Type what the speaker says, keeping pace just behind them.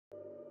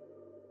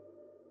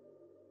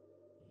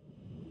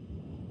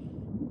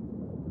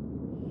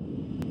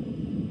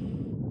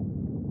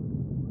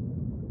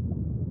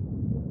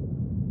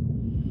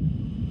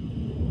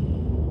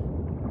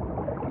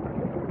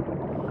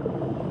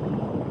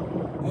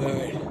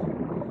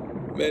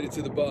Alright. Made it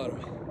to the bottom.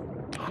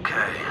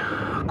 Okay.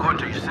 According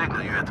to your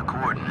signal, you're at the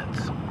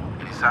coordinates.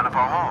 Any sign of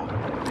our haul?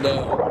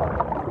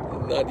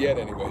 No. Not yet,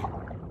 anyway.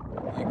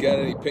 You got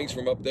any pings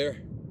from up there?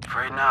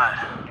 Afraid not.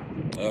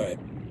 Alright.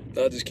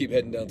 I'll just keep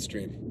heading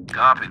downstream.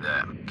 Copy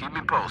that. Keep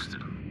me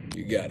posted.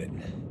 You got it.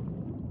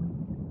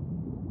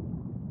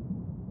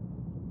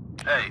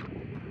 Hey,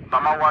 by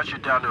my watch, you're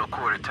down to a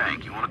quarter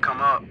tank. You want to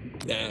come up?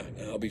 Nah,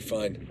 I'll be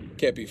fine.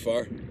 Can't be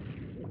far.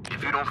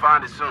 If you don't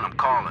find it soon, I'm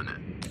calling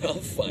it. I'll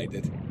find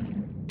it.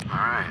 All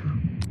right.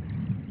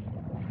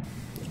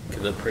 For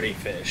the pretty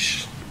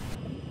fish.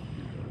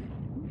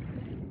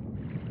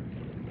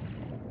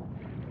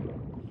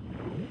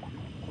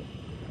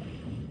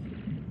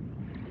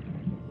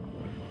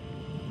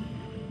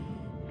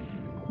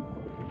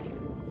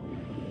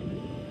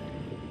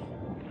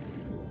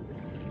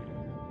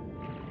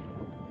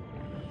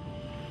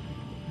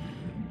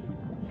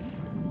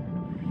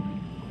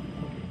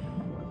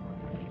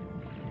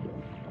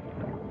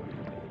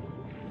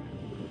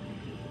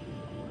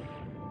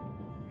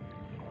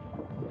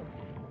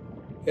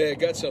 Hey, I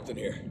got something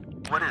here.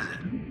 What is it?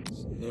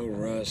 It's no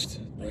rust,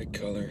 right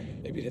color.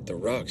 Maybe it hit the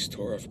rocks,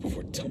 tore off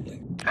before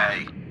tumbling.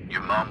 Hey,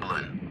 you're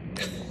mumbling.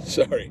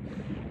 Sorry.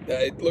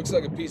 It looks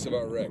like a piece of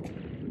our wreck.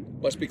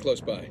 Must be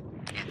close by.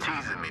 You're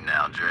teasing me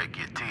now, Drake.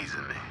 You're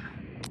teasing me.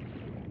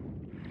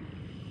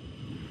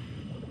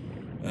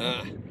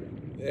 Ah,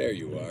 there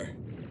you are.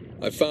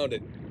 I found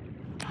it.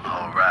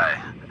 All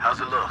right. How's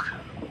it look?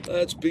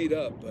 It's beat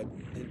up, but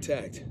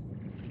intact.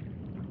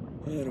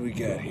 What do we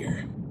got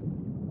here?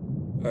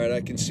 Alright,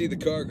 I can see the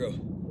cargo.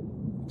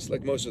 Looks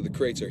like most of the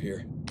crates are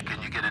here. Can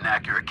you get an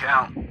accurate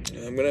count?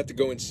 I'm gonna have to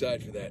go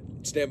inside for that.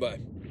 Stand by.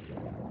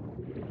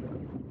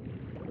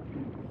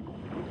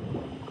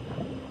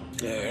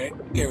 Alright,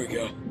 here we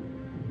go.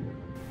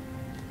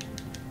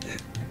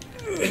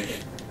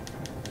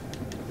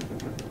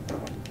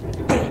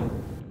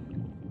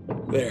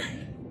 There.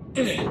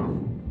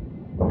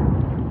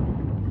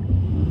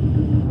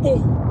 Whoa!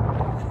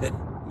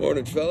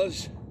 Morning,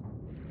 fellas.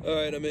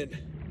 Alright, I'm in.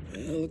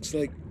 Looks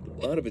like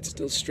a lot of it's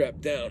still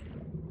strapped down.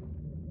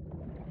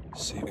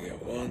 Let's see, we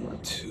got 1,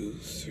 2,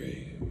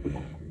 3,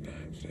 5,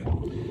 6.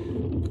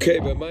 Okay,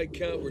 by my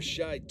count, we're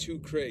shy 2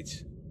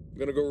 crates. I'm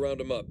gonna go round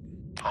them up.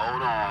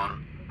 Hold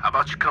on. How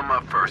about you come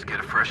up first,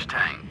 get a fresh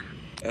tank?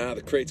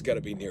 The crate's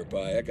gotta be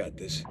nearby. I got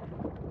this.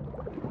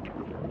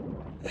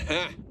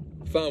 Aha!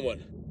 Found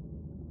one.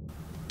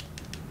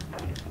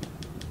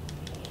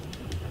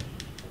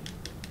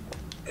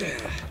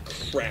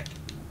 Crap.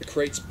 The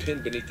crate's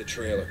pinned beneath the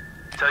trailer.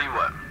 Tell you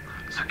what,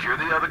 secure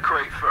the other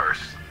crate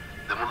first,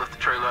 then we'll lift the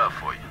trailer up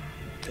for you.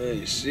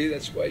 You see,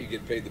 that's why you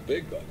get paid the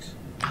big bucks.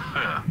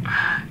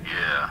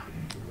 Yeah.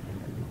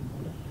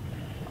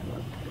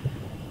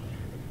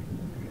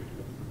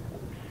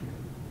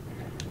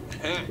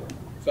 Ha!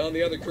 Found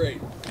the other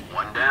crate.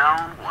 One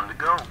down, one to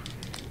go.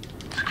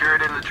 Secure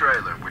it in the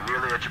trailer. We're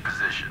nearly at your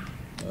position.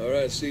 All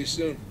right, see you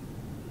soon.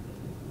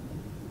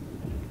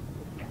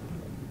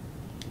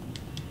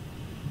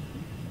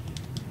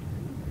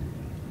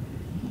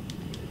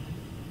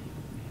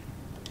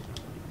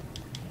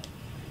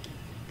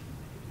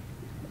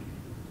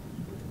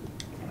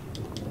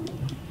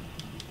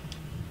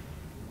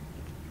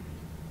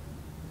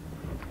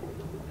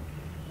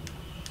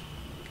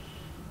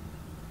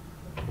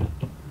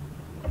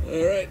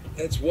 All right,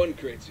 that's one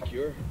crate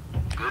secure.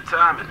 Good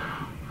timing.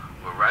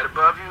 We're right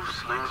above you.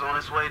 Sling's on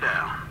its way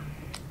down.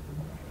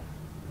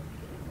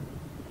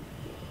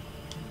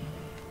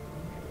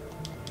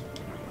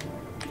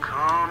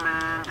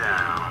 Coming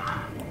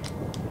down.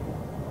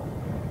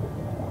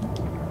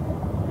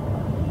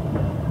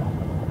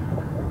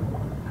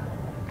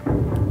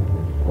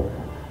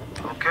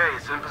 Okay,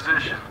 it's in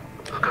position.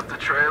 Look up the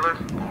trailer.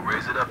 We'll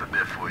raise it up a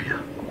bit for you.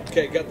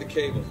 Okay, got the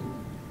cable.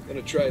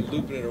 Gonna try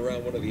looping it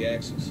around one of the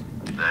axles.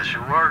 That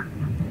should work.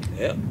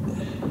 Yep.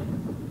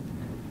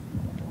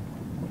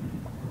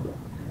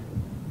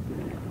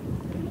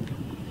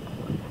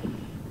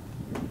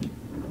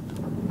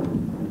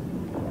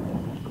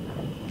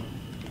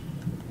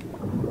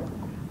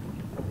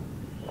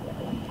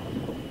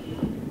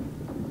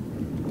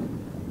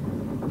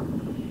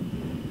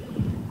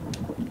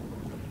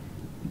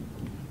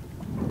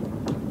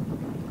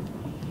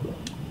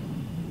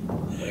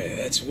 Alright,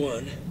 that's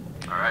one.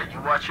 All right, you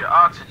watch your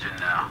oxygen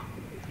now.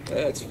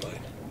 That's fine.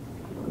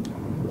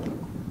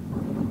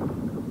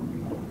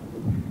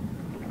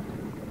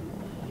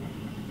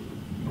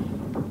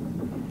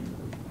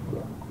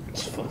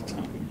 It's fucked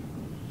up.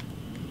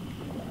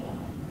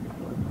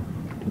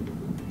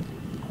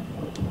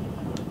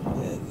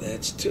 And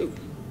that's 2.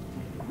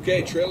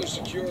 Okay, trailer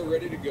secure,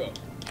 ready to go.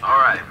 All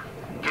right,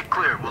 get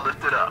clear. We'll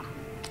lift it up.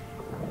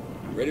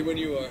 Ready when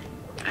you are.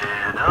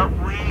 And up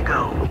we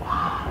go.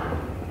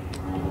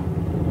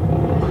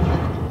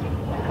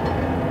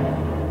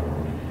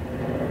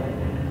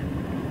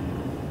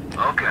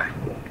 Okay,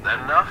 that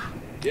enough?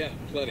 Yeah,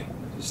 plenty.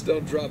 Just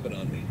don't drop it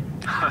on me.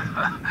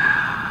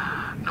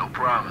 No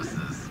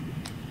promises.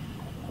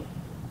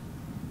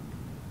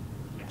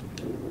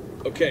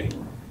 Okay,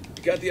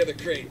 Got the other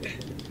crate.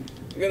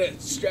 I'm gonna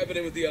strap it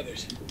in with the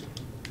others.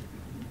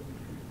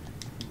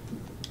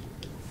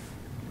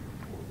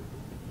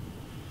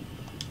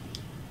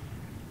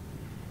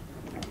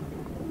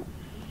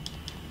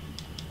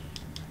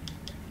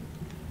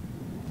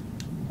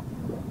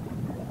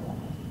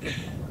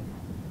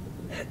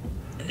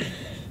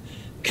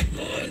 Come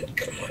on.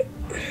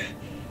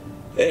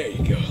 There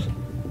you go.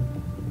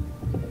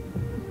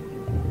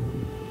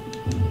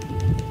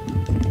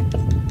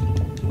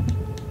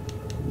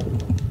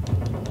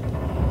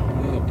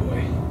 Oh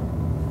boy.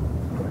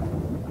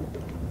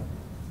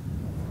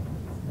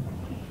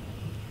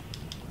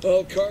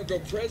 All cargo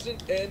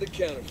present and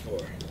accounted for.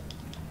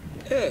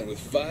 And with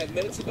 5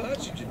 minutes of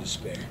oxygen to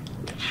spare.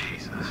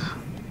 Jesus.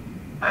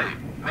 Hey,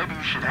 maybe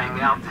you should hang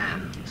out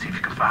then. See if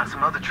you can find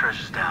some other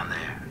treasures down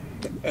there.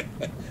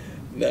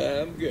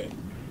 Nah, I'm good.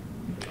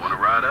 Wanna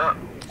ride up?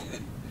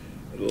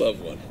 I'd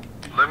love one.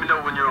 Let me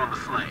know when you're on the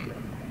sling.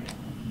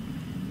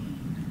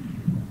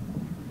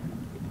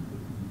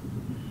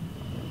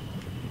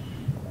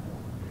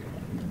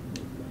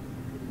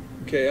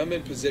 Okay, I'm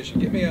in position.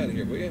 Get me out of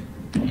here, will you?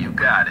 You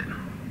got it.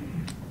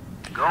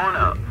 Going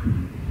up.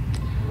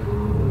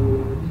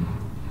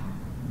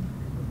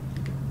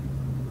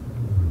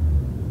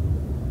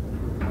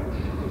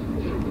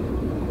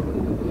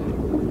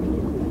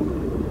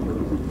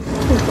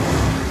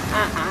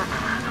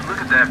 Look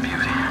at that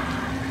beauty.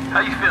 How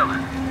you feeling?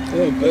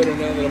 Oh, better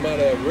now that I'm out of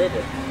that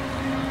river.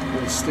 I'm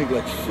gonna stink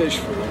like fish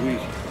for a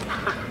week.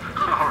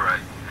 All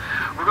right.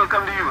 We're gonna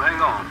come to you.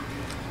 Hang on.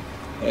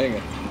 Hang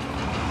on.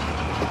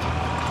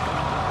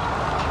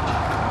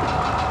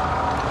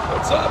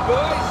 What's up,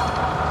 boys?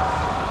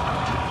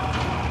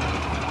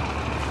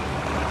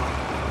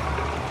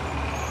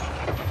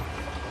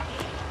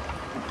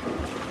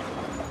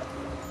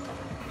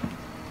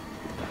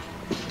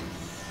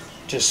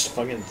 Just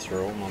fucking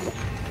throw him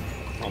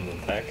on the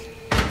deck.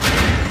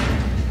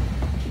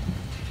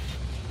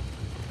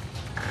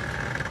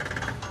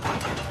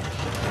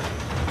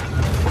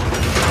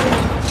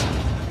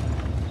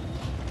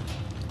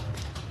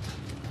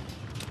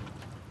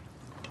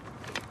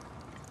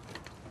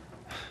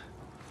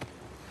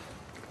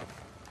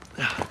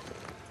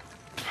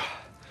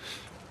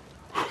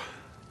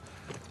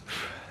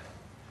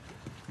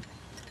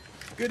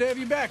 Good to have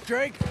you back,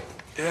 Drake.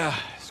 Yeah,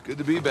 it's good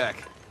to be back.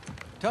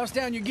 Toss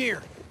down your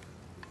gear.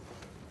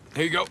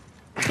 Here you go.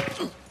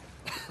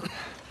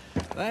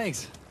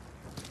 Thanks.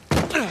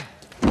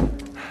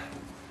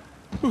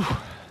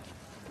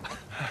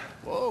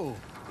 Whoa,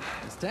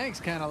 this tank's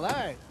kind of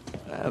light.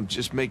 I'm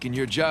just making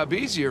your job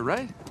easier,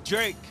 right?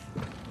 Drake,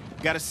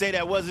 gotta say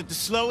that wasn't the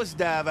slowest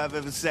dive I've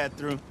ever sat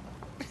through.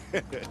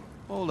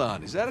 Hold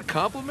on, is that a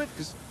compliment?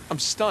 Because I'm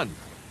stunned.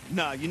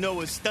 Nah, you know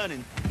what's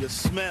stunning? Your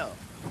smell.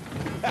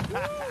 How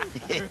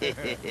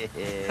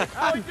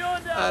we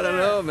doing down I don't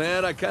know,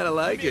 man. I kind of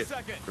like me a it.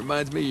 second.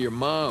 Reminds me of your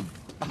mom.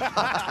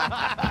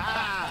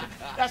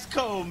 That's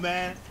cold,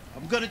 man.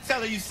 I'm gonna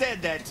tell her you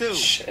said that, too.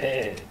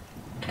 Shit.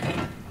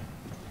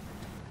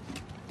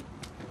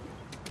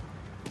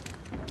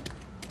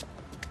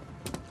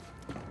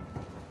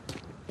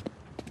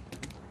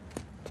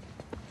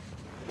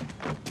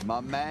 My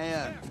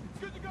man.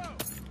 Good to go.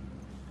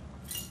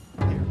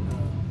 Here, I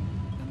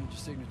need your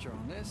signature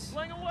on this.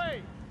 Sling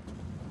away.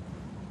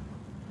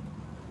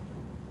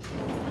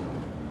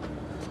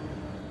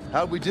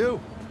 How'd we do?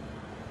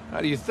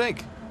 How do you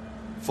think?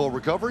 Full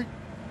recovery?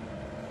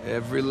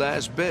 Every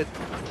last bit.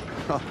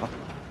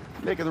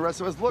 Making the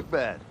rest of us look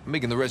bad.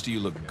 Making the rest of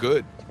you look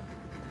good.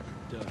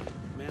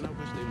 Man, I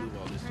wish they moved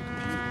all this to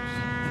computers.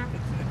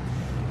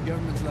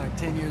 Government's like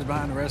 10 years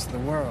behind the rest of the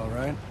world,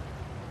 right?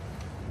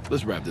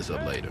 Let's wrap this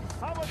up later.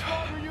 How much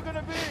longer are you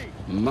gonna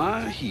be?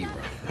 My hero.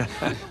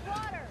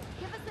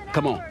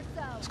 Come on,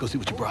 let's go see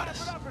what you brought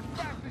us.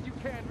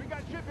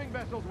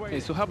 Hey,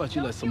 so how about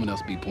you let someone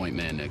else be point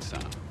man next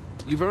time?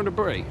 You've earned a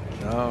break.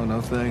 No,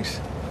 no thanks.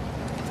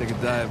 Take a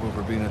dive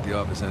over being at the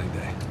office any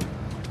day.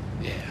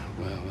 Yeah,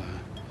 well,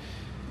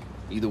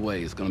 either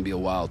way, it's gonna be a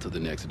while to the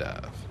next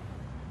dive. What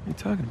are you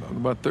talking about? What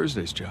about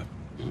Thursday's job?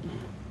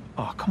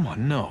 Oh, come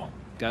on, no.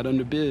 Got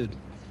underbid.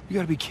 You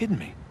gotta be kidding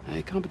me.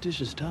 Hey,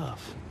 competition's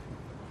tough.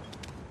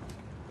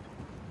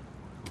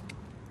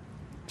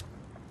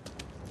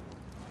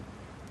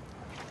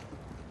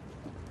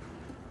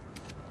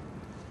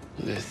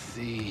 Let's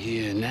see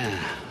here now.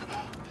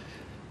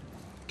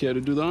 Care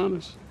to do the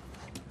honors?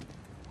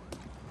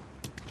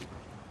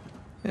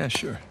 Yeah,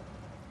 sure.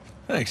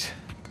 Thanks.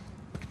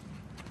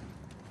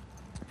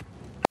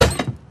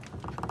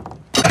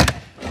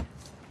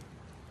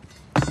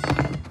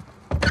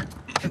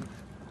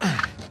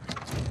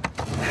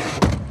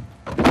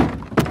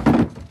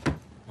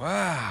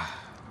 Wow.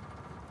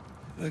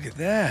 Look at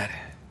that.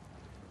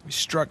 We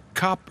struck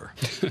copper.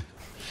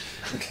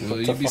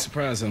 Well, you'd be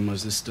surprised how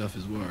much this stuff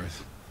is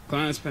worth.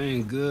 Client's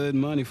paying good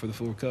money for the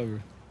full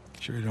recovery.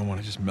 Sure you don't want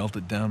to just melt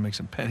it down, make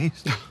some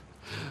pennies?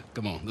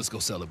 Come on, let's go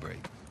celebrate.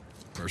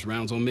 First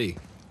round's on me.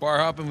 Bar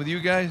hopping with you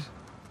guys?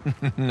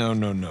 No,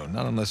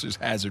 not unless there's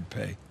hazard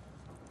pay.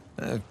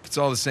 If it's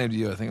all the same to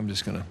you, I think I'm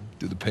just gonna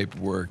do the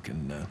paperwork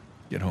and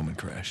get home and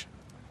crash.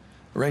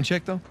 A rain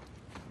check, though?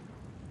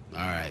 All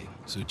right,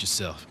 suit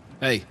yourself.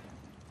 Hey,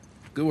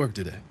 good work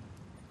today.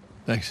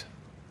 Thanks.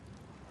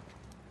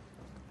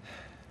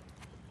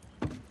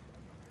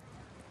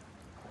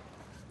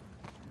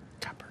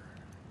 Copper.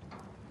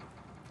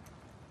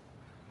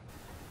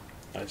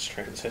 Nice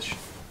transition.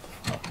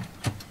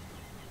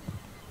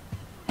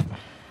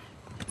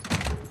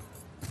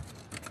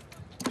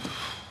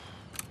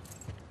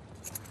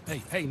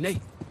 Hey,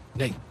 Nate.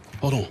 Nate,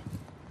 hold on.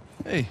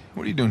 Hey,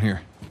 what are you doing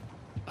here?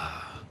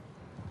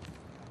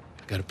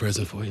 Got a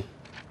present for you.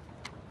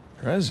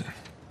 Present?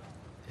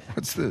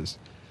 What's this?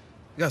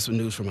 Got some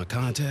news from my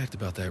contact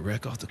about that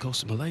wreck off the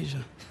coast of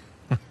Malaysia.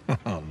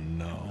 Oh,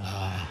 no.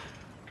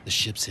 The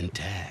ship's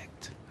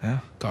intact. Yeah?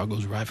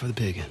 Cargo's right for the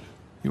picking.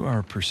 You are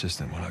a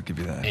persistent one, I'll give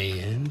you that.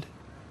 And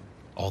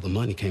all the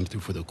money came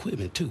through for the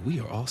equipment, too. We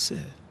are all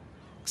set.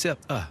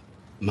 Except,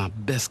 my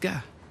best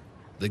guy.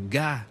 The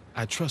guy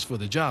I trust for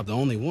the job, the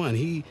only one.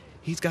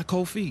 He's got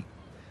cold feet.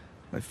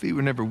 My feet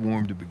were never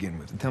warm to begin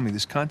with. And tell me,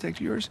 this contact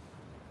of yours,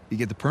 you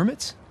get the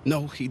permits?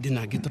 No, he did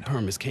not get the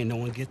permits. Can't no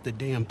one get the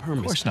damn permits.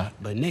 Of course not.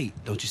 But Nate,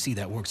 don't you see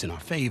that works in our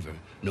favor?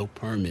 No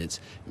permits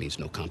means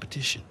no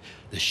competition.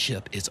 The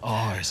ship is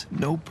ours.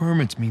 No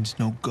permits means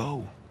no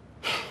go.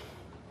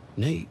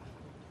 Nate,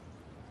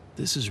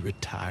 this is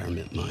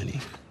retirement money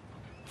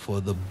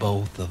for the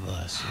both of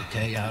us,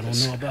 okay? I don't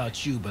know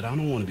about you, but I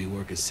don't want to be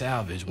working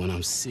salvage when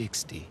I'm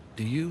 60.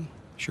 Do you?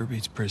 Sure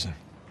beats prison.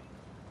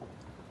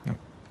 No.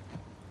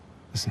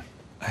 Listen,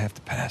 I have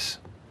to pass.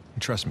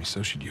 And trust me,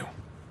 so should you.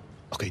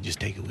 Okay, just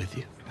take it with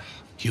you.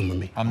 Humor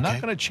me. I'm not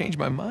okay? gonna change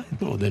my mind.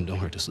 No, then don't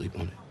hurt to sleep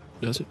on it.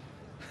 Does it?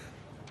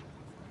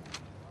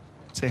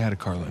 Say hi to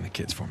Carla and the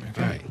kids for me,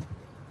 okay? All right.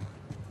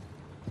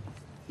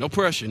 No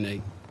pressure,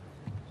 Nate.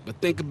 But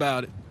think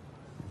about it.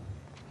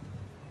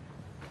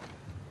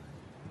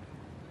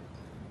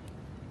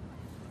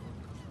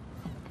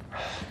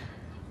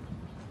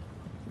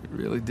 You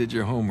really did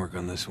your homework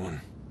on this one.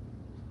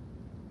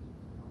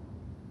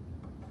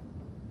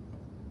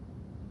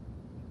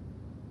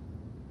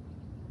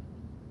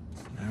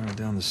 Narrow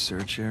down the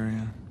search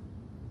area.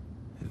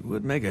 It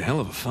would make a hell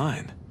of a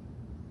find.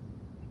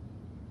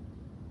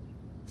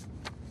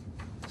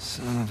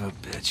 Son of a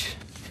bitch.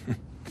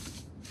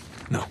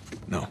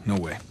 No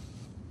way.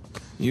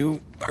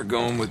 You are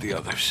going with the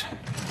others.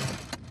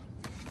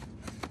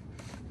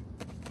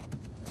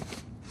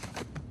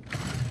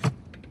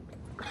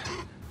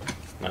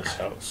 Nice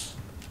house.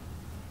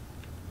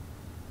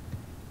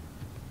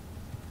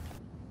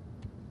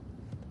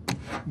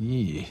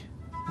 Yee.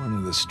 One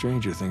of the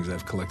stranger things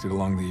I've collected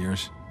along the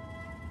years.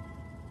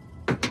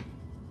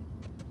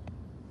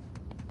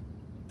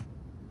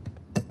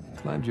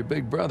 Climbed your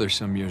big brother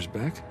some years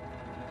back.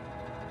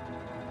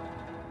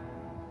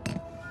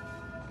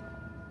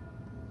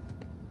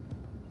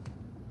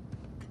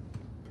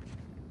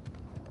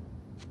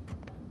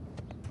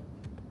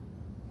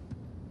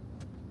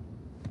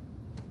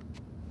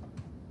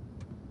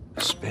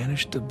 A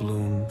Spanish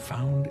doubloon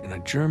found in a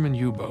German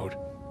U-boat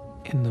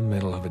in the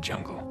middle of a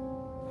jungle.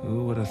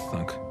 Who would have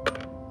thunk?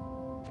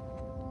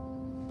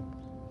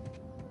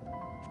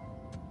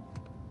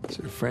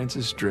 Sir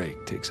Francis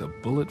Drake takes a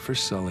bullet for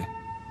Sully.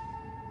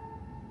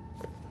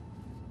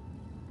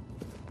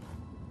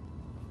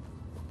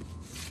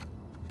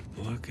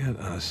 Look at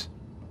us.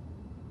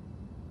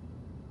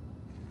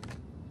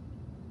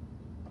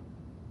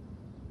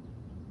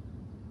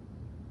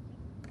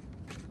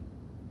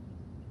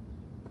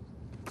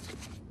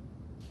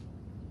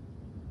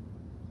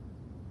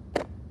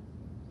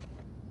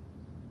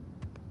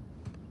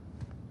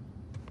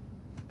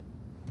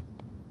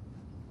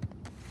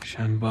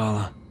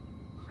 Shambhala.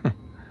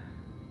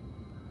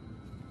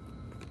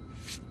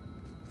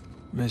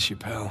 Miss you,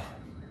 pal.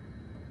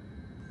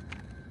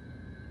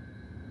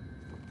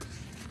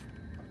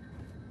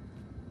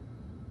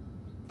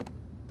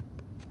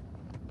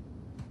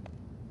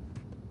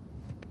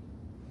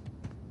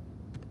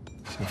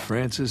 Sir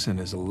Francis and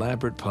his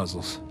elaborate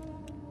puzzles.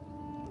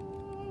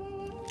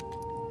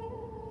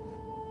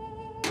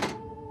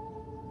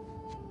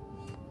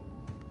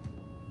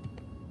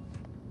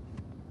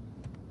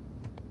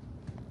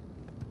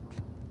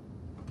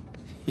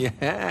 Yeah.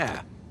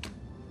 Here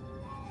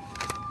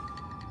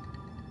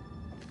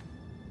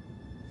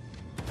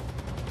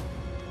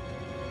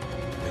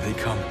they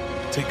come.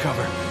 Take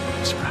cover.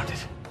 I'm surrounded.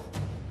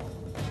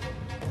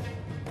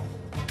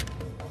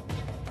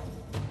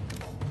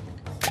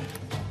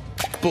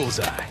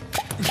 Bullseye.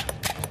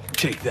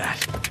 Take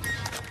that.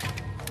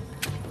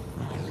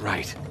 All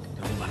right.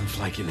 Don't let him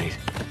flank you, Nate.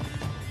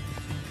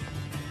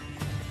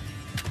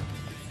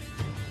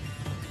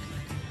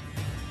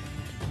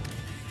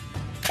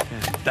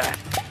 And that.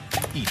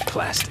 Eat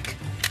plastic.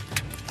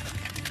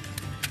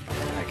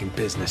 Back in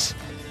business.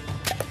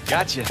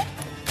 Gotcha.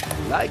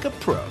 Like a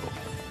pro.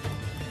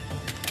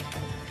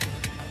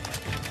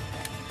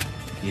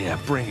 Yeah,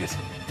 bring it.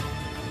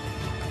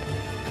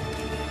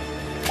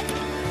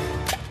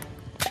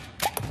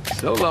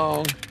 So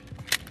long.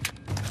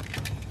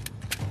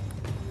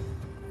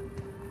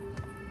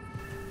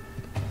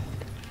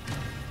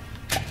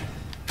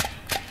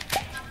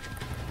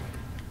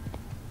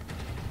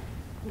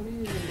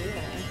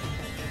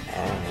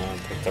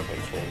 picked up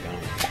a full gun.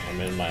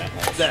 I'm in my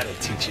house. That'll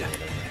teach you.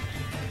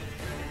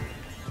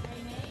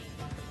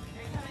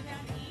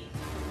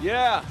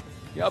 Yeah,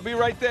 I'll be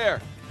right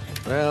there.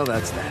 Well,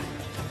 that's that.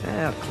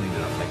 I'll clean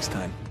it up next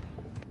time.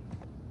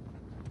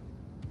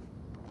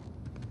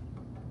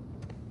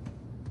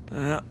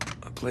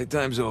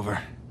 Playtime's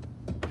over.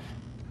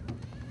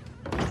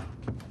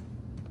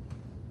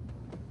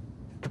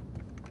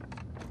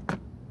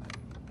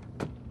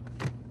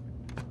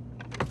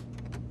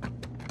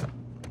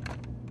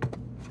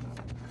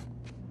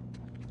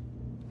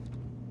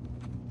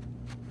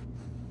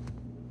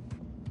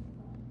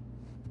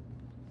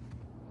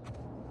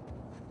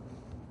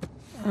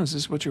 Oh, is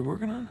this what you're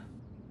working on?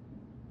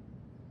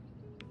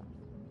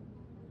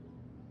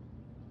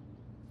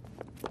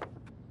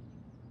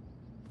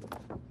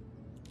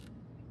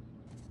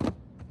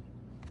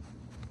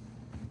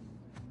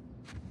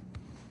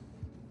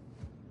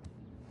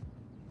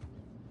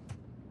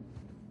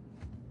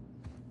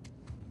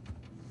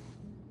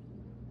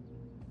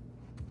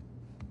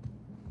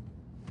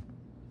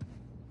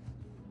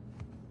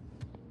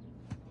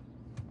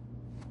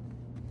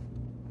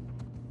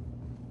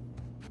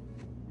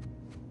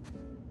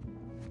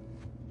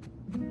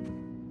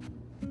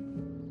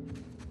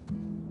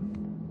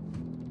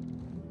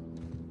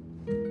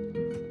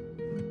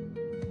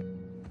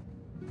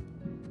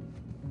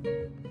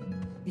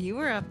 You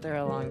were up there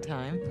a long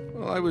time.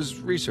 Well, I was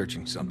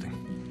researching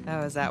something. Oh,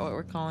 is that what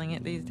we're calling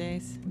it these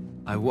days?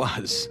 I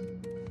was.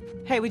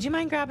 Hey, would you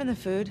mind grabbing the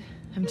food?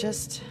 I'm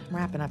just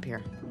wrapping up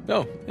here.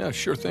 Oh, yeah,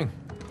 sure thing.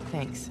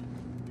 Thanks.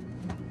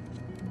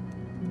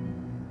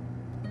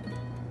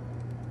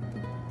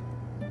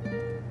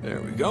 There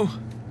we go.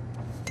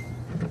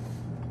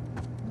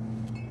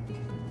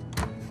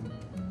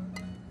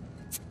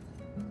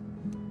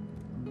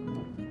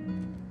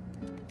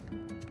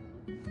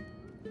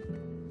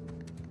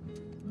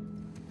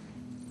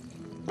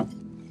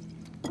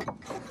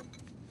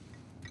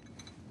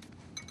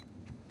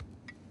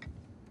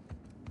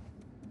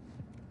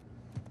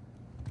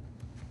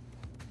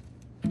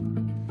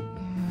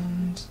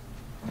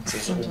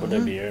 Just opened a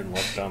beer and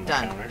walked down the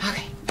Done. counter.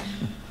 Okay.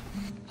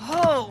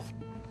 Oh!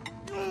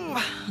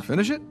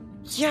 Finish it?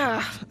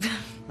 Yeah.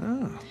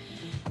 Oh.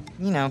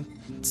 You know,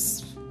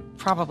 it's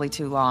probably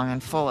too long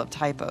and full of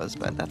typos,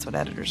 but that's what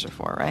editors are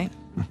for, right?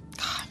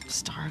 God, I'm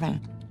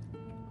starving.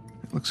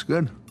 It looks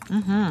good.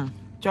 Mm-hmm.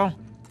 Joe,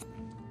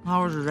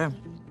 how was your day?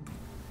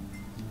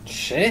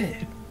 Shit.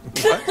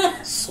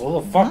 What?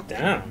 Slow the fuck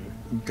down.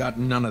 Got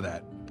none of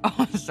that.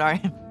 Oh,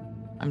 sorry.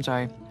 I'm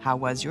sorry. How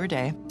was your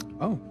day?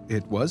 Oh,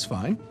 it was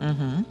fine.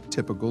 Mm-hmm.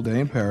 Typical day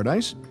in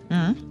paradise.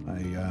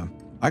 Mm-hmm.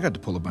 I got to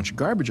pull a bunch of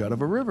garbage out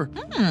of a river.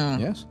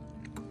 Yes.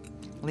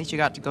 At least you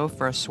got to go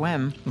for a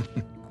swim.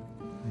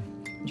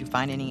 Did you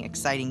find any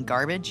exciting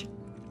garbage?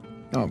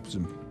 Oh, it was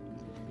some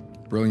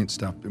brilliant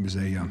stuff. It was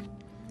a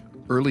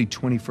early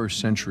 21st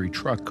century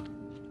truck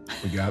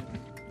we got.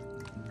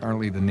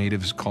 Apparently the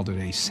natives called it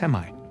a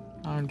semi.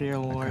 Oh, dear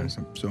That kind Lord. of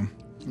stuff. So,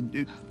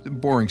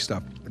 boring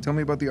stuff. Tell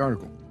me about the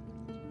article.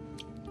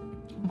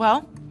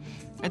 Well,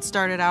 it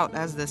started out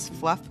as this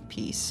fluff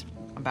piece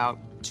about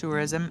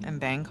tourism in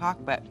Bangkok,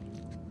 but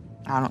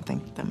I don't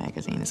think the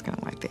magazine is going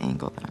to like the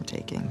angle that I'm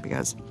taking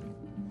because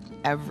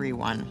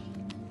everyone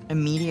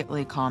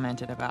immediately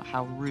commented about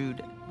how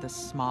rude the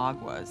smog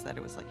was, that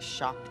it was like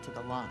shock to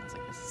the lungs,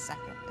 like the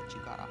second that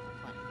you got off the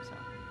plane. So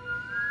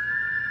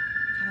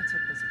kind of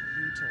took this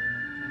U-turn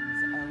and became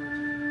this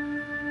elegy.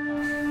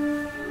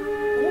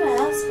 Look at my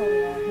asshole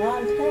there. Now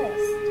I'm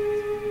pissed.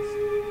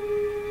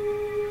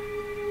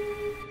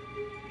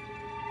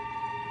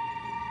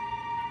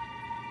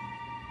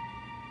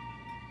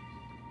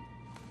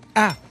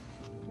 Ah!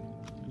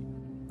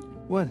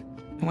 What?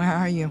 Where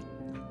are you?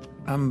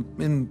 I'm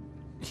in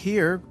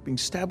here being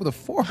stabbed with a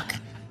fork.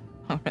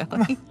 Oh,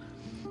 really?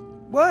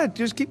 What?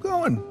 Just keep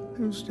going.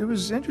 It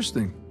was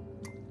interesting.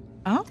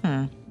 Oh,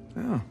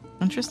 Yeah.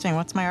 interesting.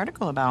 What's my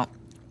article about?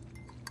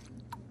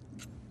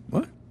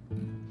 What?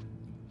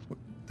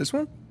 This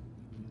one?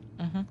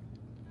 Mm-hmm.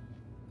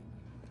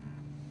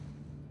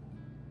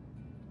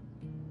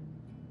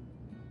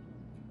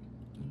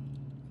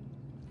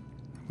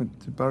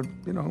 It's about,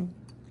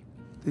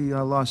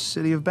 the lost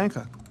city of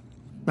Bangkok.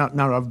 Not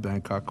of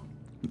Bangkok.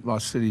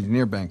 Lost cities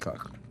near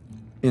Bangkok.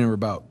 In or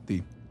about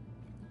the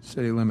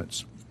city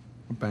limits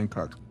of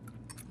Bangkok.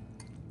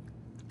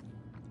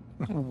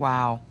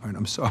 Wow. All right,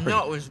 I'm sorry.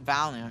 No, it was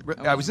valiant. It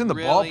I was in the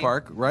really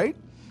ballpark, right?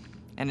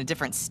 in a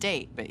different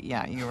state, but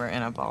yeah, you were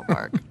in a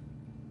ballpark.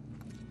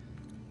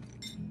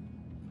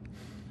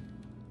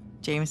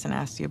 Jameson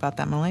asked you about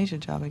that Malaysia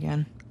job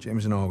again.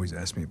 Jameson always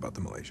asks me about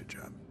the Malaysia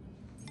job.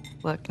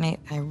 Look, Nate,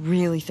 I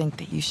really think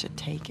that you should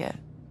take it.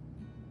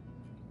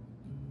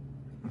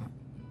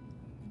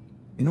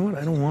 You know what?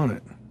 I don't want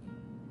it.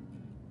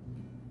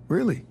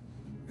 Really.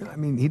 I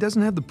mean, he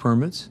doesn't have the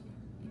permits.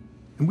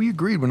 And we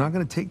agreed we're not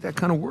going to take that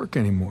kind of work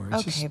anymore.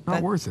 It's just not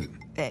but worth it.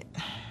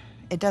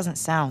 It doesn't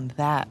sound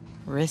that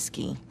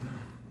risky.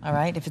 All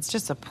right? If it's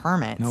just a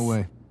permit. No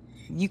way.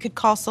 You could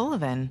call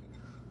Sullivan.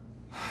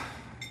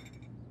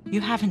 You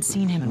haven't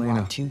seen him in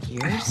Elena. what, 2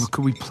 years? Look,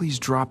 could we please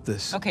drop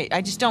this? Okay,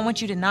 I just don't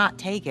want you to not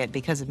take it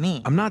because of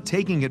me. I'm not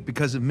taking it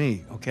because of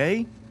me,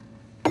 okay?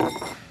 I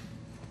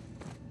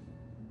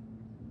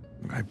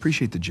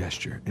appreciate the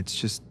gesture. It's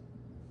just...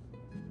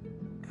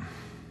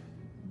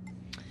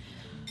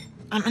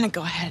 I'm gonna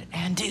go ahead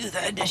and do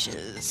the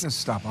dishes. No,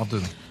 stop, I'll do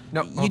them.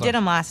 No, You did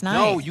them last night.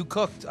 No, you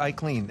cooked. I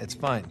cleaned. It's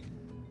fine.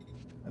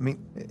 I mean,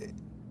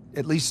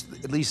 at least,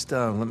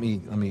 let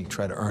me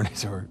try to earn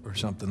it or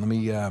something. Let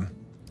me,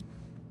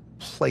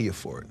 play you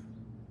for it.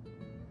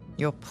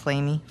 You'll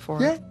play me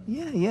for it?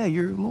 Yeah,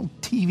 your little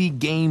TV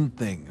game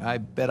thing. I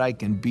bet I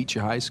can beat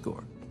your high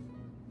score.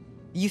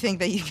 You think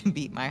that you can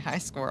beat my high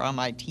score on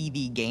my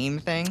TV game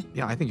thing?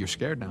 Yeah, I think you're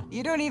scared now.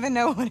 You don't even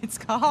know what it's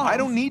called. I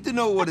don't need to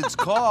know what it's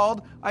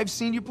called. I've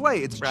seen you play.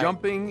 It's Right.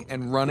 jumping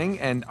and running,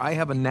 and I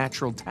have a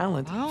natural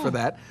talent Oh, for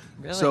that.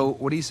 really? So,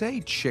 what do you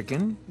say,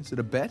 chicken? Is it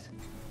a bet?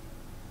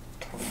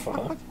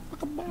 Fuck.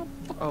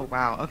 Oh,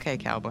 wow. Okay,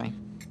 cowboy.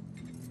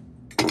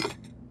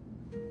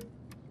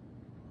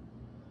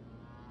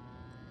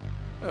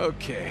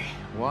 Okay,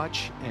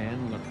 watch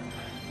and learn.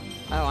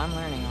 Oh, I'm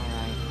learning all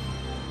right.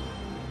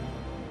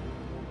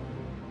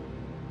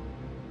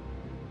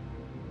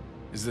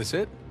 Is this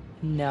it?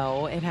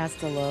 No, it has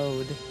to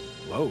load.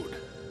 Load.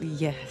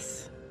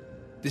 Yes.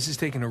 This is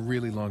taking a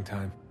really long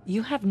time.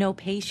 You have no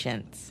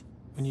patience.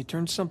 When you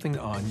turn something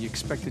on, you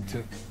expect it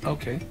to...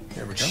 Okay,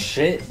 there we go.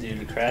 Shit,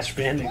 dude. Crash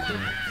Bandicoot.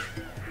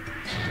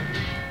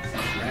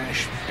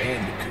 Crash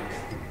Bandicoot.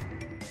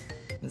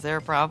 Is there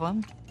a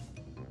problem?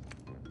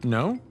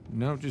 No,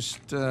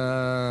 just,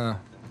 how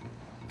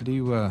do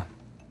you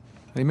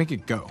make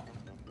it go?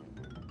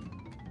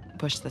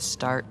 Push the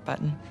start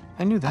button.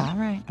 I knew that. All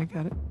right. I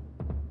got it.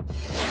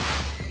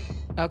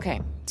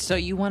 Okay, so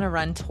you want to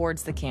run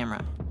towards the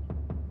camera.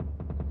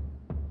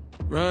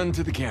 Run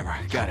to the camera.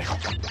 Got it.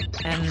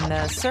 And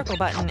the circle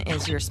button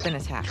is your spin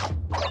attack.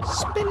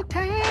 Spin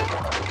attack!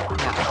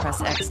 Yeah,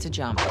 press X to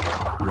jump.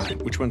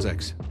 Right, which one's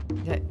X?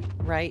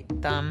 Right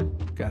thumb.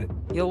 Got it.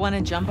 You'll want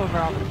to jump over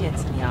all the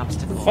pits and the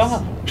obstacles.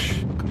 Fuck.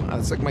 Come on,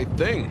 that's like my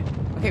thing.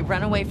 Okay,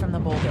 run away from the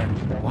boulder.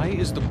 Why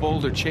is the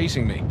boulder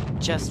chasing me?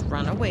 Just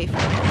run away from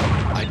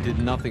it. I did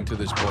nothing to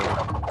this boulder.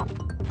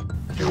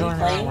 You're going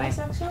the wrong way.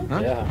 section? Huh?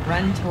 Yeah.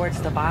 Run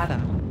towards the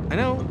bottom. I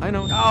know.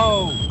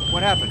 Oh,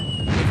 what happened?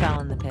 You fell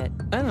in the pit.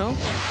 I know.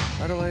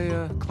 How do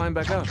I climb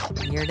back out?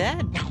 You're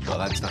dead. Well,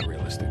 that's not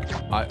realistic.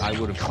 I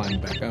would have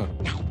climbed back out.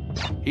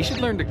 He should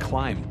learn to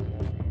climb.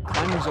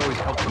 Climbing's always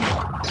helped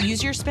me.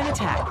 Use your spin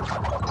attack.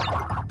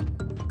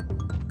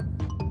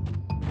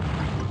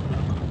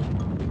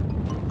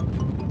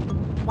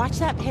 Watch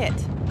that pit.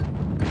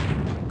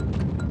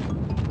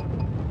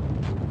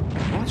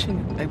 Watching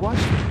it. I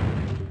watched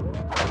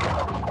it.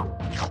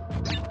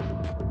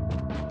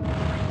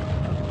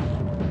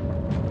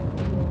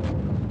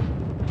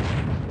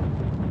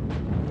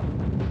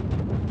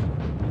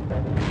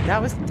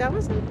 That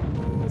was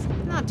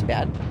not too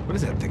bad. What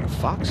is that thing, a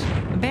fox?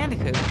 A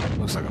bandicoot.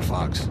 Looks like a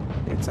fox.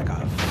 It's like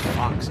a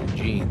fox in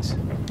jeans.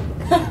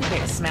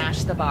 Okay,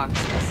 smash the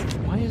boxes.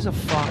 Why is a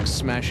fox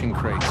smashing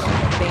crates?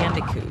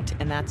 Bandicoot,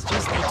 and that's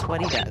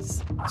what he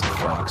does. It's a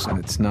fox, and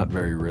it's not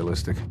very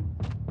realistic.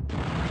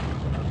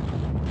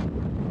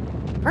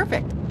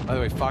 Perfect. By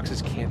the way,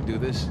 foxes can't do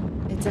this.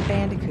 It's a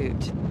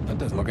bandicoot. That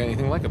doesn't look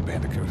anything like a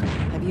bandicoot.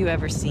 Have you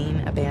ever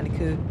seen a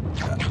bandicoot?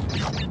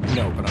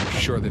 No, but I'm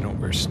sure they don't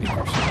wear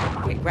sneakers.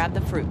 Okay, grab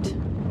the fruit.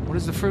 What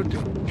does the fruit do?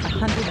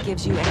 100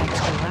 gives you an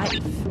extra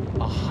life.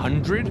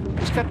 100?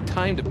 Who's got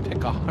time to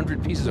pick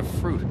 100 pieces of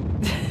fruit?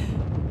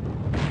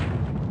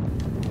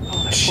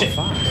 Oh, that Shit.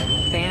 poor fox.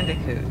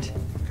 Bandicoot.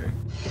 Okay.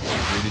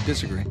 Agree to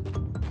disagree.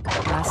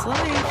 Last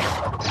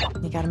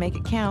life. You gotta make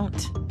it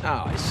count.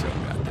 Oh, I still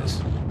got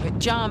this. But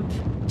jump.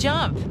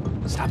 Jump.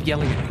 Stop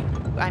yelling at me.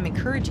 I'm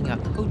encouraging you.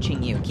 I'm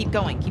coaching you. Keep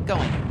going. Keep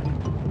going.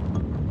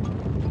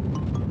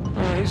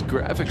 Oh, these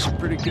graphics are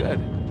pretty good.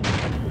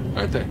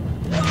 Aren't they?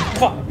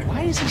 Fuck.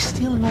 Why is he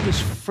stealing all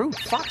this fruit?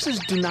 Foxes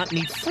do not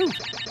need fruit.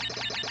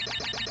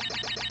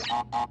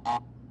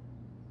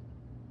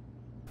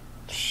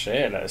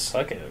 Shit, I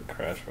suck at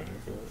Crash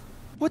Bandicoot.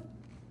 What?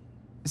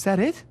 Is that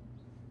it?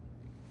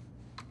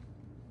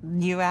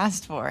 You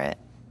asked for it.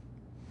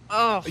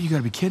 Oh. You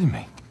gotta be kidding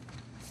me.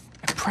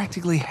 I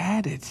practically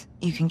had it.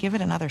 You can give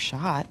it another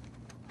shot.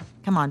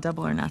 Come on,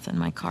 double or nothing.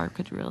 My car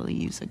could really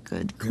use a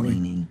good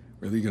cleaning.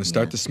 Really? You gonna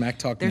start the smack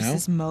talk There's now?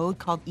 this mode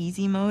called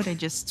easy mode. I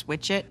just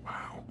switch it.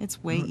 Wow.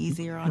 It's way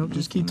easier on No, just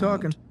easy keep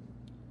mode. talking.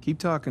 Keep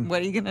talking.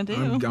 What are you gonna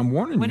do? I'm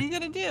warning What are you. you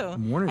gonna do?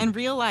 I'm warning you. In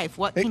real life,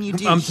 what Hey, can you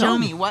do? I'm Show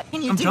telling me. you. What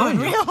can you I'm do telling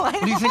in you. real life?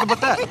 What do you think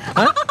about that?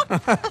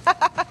 Huh?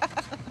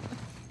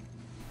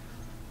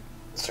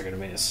 Is there gonna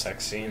be a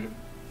sex scene?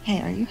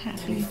 Hey, are you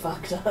happy? You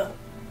fucked up.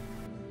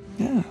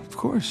 Yeah, of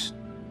course.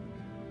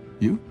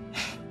 You?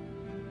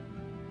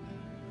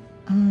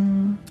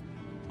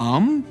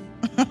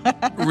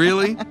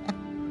 Really?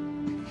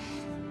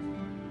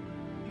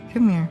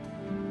 Come here.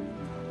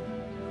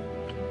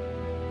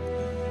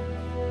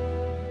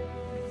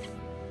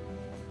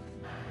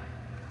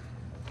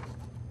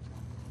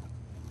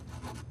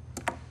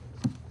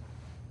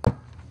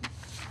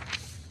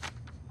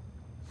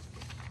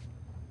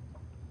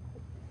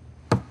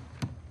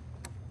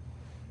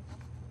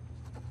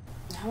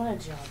 I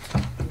want a job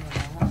doing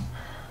that.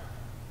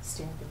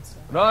 Stamping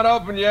stuff. Not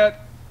open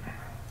yet.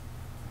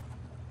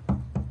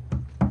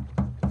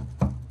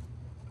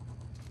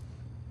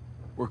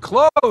 We're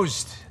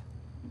closed.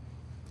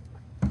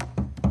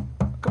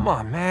 Come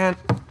on, man.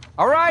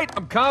 All right,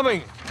 I'm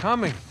coming.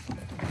 Coming.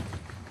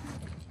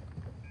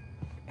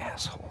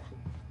 Asshole.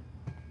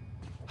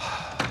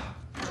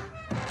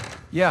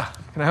 Yeah,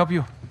 can I help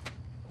you?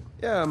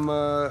 Yeah,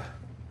 I'm,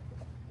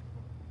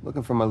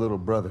 looking for my little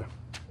brother.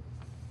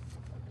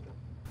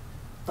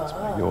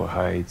 Your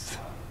height,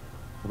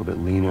 a little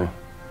bit leaner.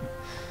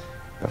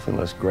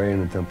 Definitely less gray in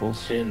the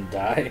temples. She didn't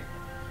die.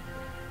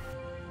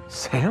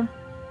 Sam?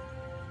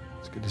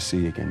 It's good to see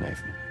you again,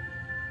 Nathan.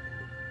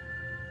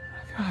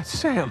 God,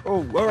 Sam.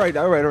 Oh, all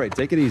right.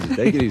 Take it easy,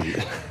 take it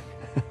easy.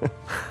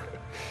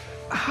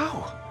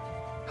 How?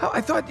 How?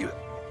 I thought you...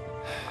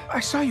 I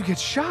saw you get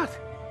shot.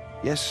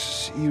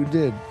 Yes, you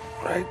did.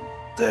 Right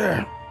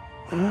there.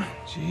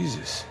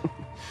 Jesus.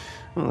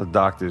 Well, the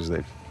doctors,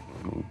 they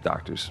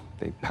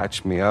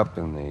patched me up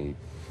and they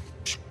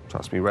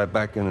tossed me right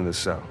back into the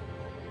cell.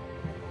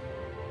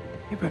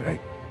 Yeah, but I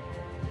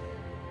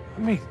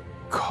made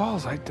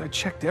calls. I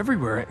checked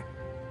everywhere.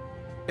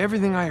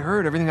 Everything I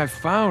heard, everything I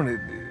found, it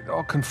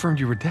all confirmed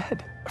you were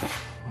dead.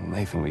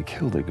 Nathan, we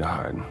killed a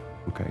guard.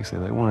 Okay, so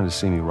they wanted to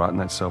see me rot in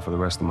that cell for the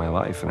rest of my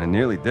life, and I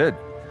nearly did.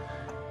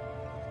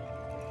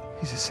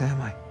 Jesus, Sam,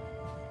 man,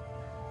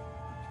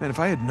 if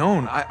I had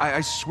known,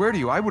 I swear to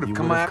you, I would have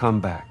come You would have out. come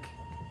back.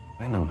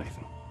 I know,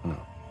 Nathan. I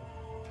know.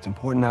 What's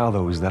important now,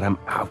 though, is that I'm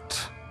out.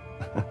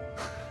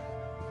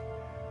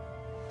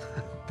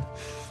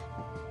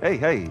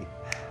 Hey,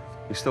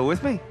 you still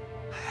with me?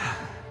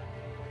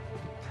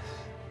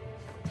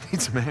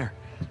 Need some air.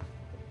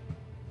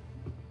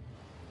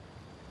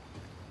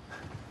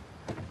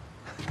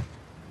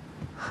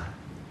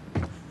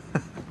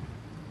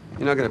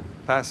 You're not gonna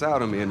pass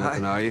out on me or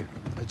nothing, are you?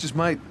 I just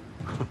might.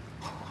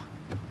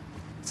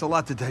 It's a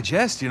lot to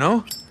digest, you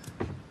know?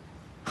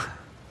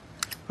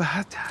 But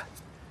how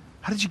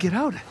did you get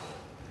out?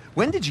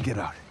 When did you get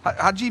out?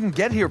 How'd you even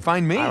get here?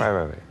 Find me? All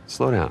right.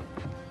 Slow down.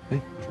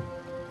 Hey,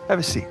 have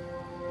a seat.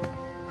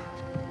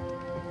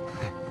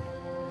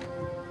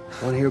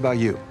 I want to hear about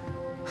you.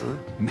 Huh?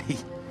 Me?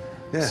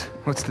 Yeah.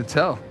 What's to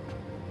tell?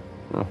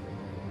 Well,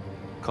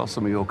 call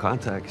some of your old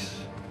contacts.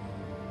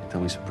 Tell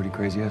me some pretty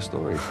crazy-ass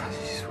stories.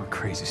 These were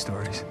crazy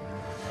stories.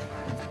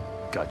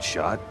 Got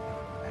shot,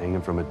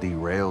 hanging from a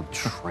derailed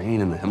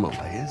train in the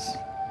Himalayas.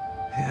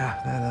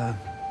 Yeah,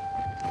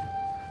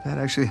 that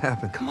actually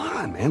happened. Come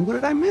on, man. What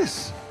did I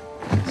miss?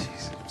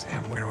 Jeez,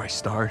 Sam, where do I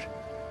start?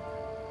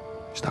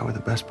 Start with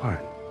the best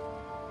part.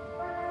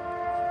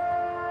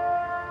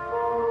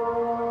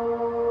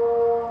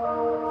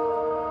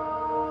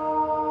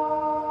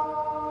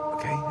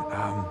 Okay,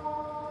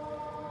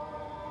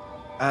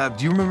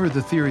 do you remember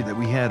the theory that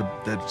we had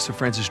that Sir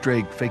Francis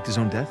Drake faked his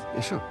own death?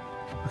 Yeah, sure.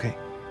 Okay,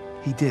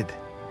 he did.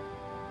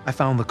 I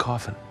found the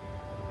coffin.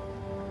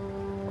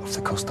 Off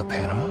the coast of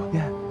Panama?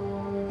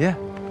 Yeah.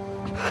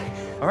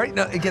 All right,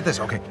 now get this.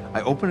 Okay,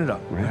 I open it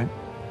up, right?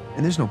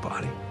 And there's no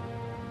body.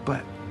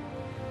 But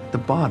at the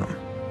bottom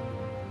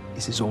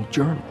is his old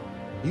journal.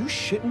 You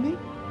shitting me?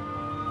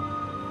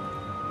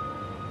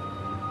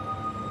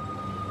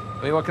 I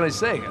mean, what can I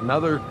say?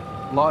 Another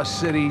lost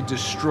city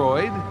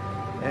destroyed,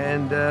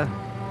 and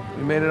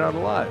we made it out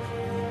alive.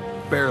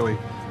 Barely.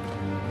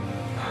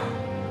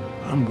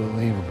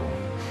 Unbelievable.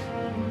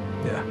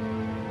 Yeah.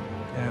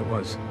 Yeah, it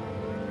was.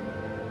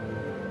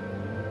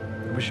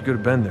 I wish you could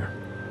have been there.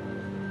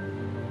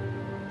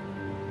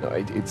 No,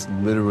 it's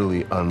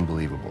literally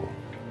unbelievable.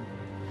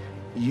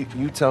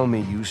 You tell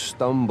me you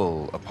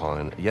stumble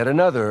upon yet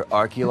another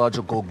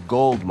archaeological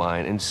gold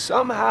mine, and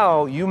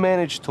somehow you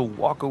manage to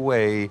walk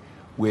away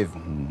with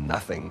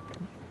nothing.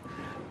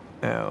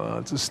 Yeah, well,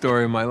 it's a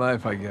story of my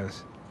life, I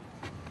guess.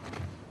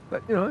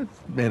 But, you know, I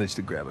managed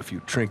to grab a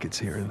few trinkets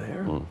here and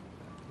there.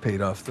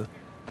 Paid off the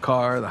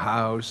car, the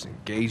house,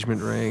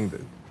 engagement ring, the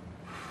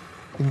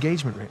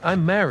engagement ring.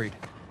 I'm married.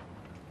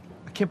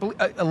 I can't believe...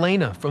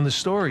 Elena from the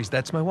stories,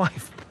 that's my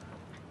wife.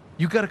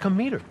 You gotta come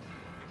meet her.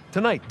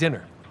 Tonight,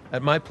 dinner,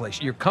 at my place.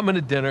 You're coming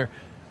to dinner.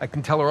 I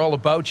can tell her all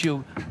about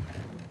you.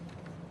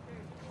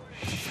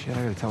 Shit,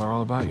 I gotta tell her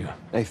all about you.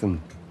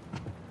 Nathan,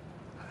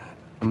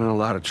 I'm in a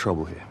lot of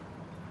trouble here.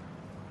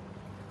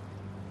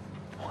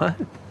 What?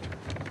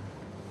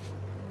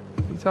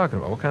 What are you talking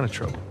about? What kind of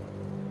trouble?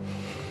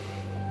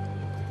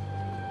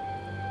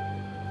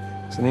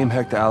 Does the name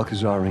Hector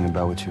Alcazar ring a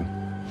bell with you?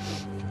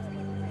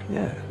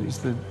 Yeah, he's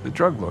the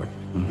drug lord.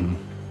 Mm-hmm.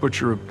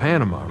 Butcher of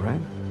Panama, right?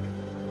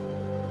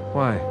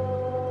 Why?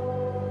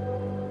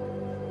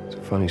 It's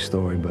a funny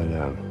story, but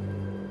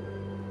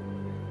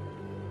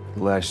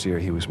last year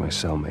he was my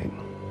cellmate.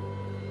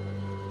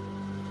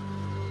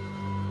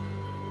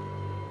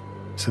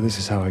 So this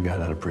is how I got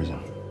out of prison.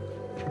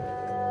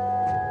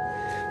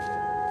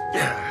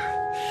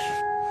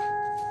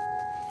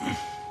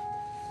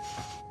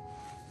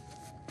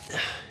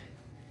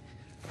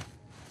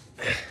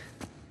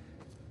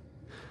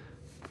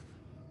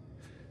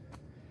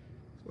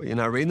 Well, you're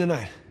not reading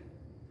tonight?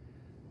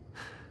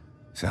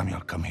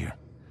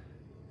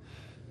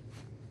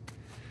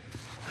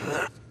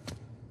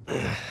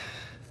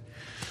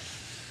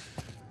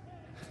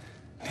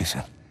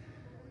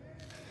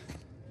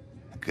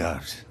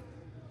 guards.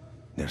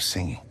 They're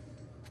singing.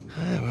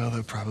 Well,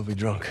 they're probably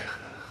drunk.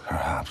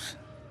 Perhaps.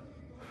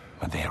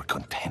 But they are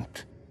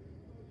content.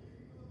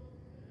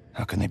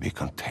 How can they be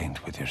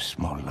content with their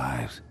small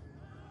lives?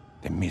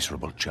 Their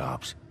miserable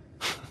jobs?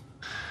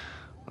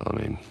 I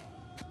mean,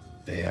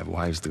 they have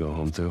wives to go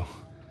home to.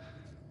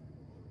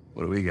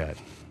 What do we got?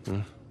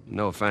 Huh?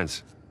 No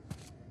offense.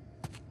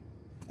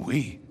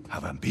 We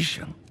have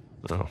ambition.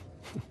 Oh.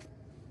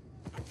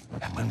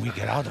 And when we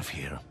get out of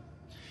here,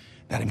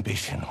 that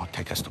ambition will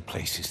take us to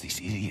places these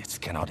idiots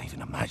cannot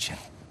even imagine.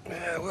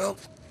 Yeah, well,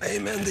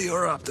 amen to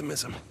your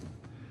optimism.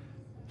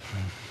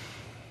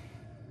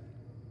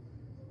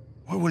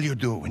 What will you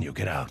do when you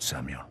get out,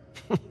 Samuel?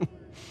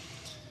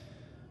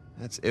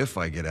 That's if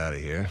I get out of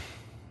here.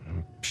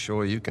 I'm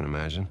sure you can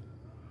imagine.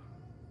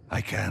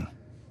 I can.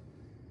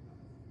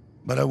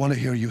 But I want to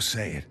hear you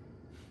say it.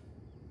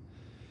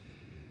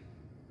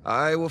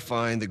 I will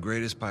find the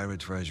greatest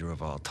pirate treasure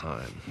of all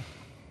time,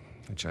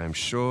 which I am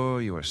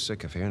sure you are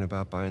sick of hearing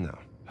about by now.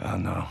 Oh,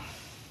 no.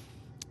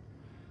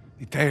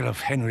 The tale of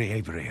Henry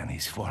Avery and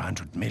his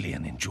 400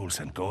 million in jewels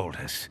and gold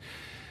has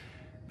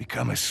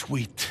become a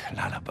sweet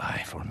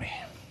lullaby for me.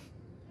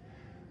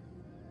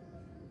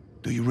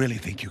 Do you really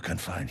think you can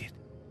find it?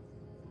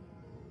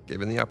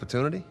 Given the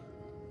opportunity?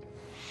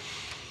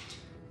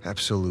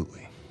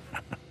 Absolutely.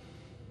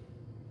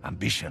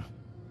 Ambition.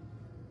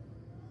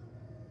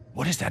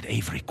 What is that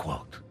Avery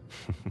quote?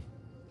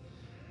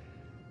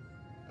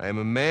 I am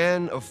a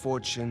man of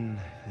fortune,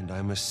 and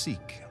I must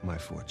seek my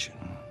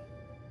fortune.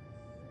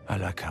 I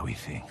like how he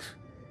thinks.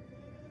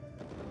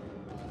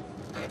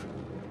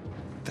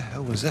 What the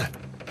hell was that?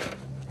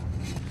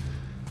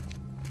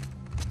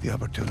 The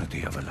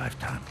opportunity of a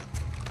lifetime.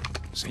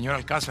 Señor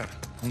Alcázar,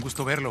 un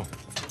gusto verlo.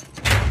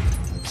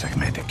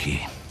 Sáqueme de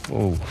aquí.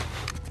 Oh.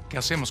 ¿Qué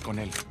hacemos con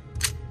él?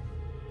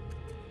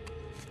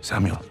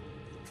 Samuel,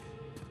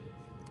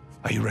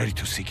 are you ready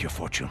to seek your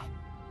fortune?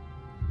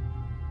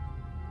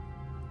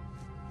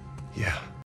 Yeah.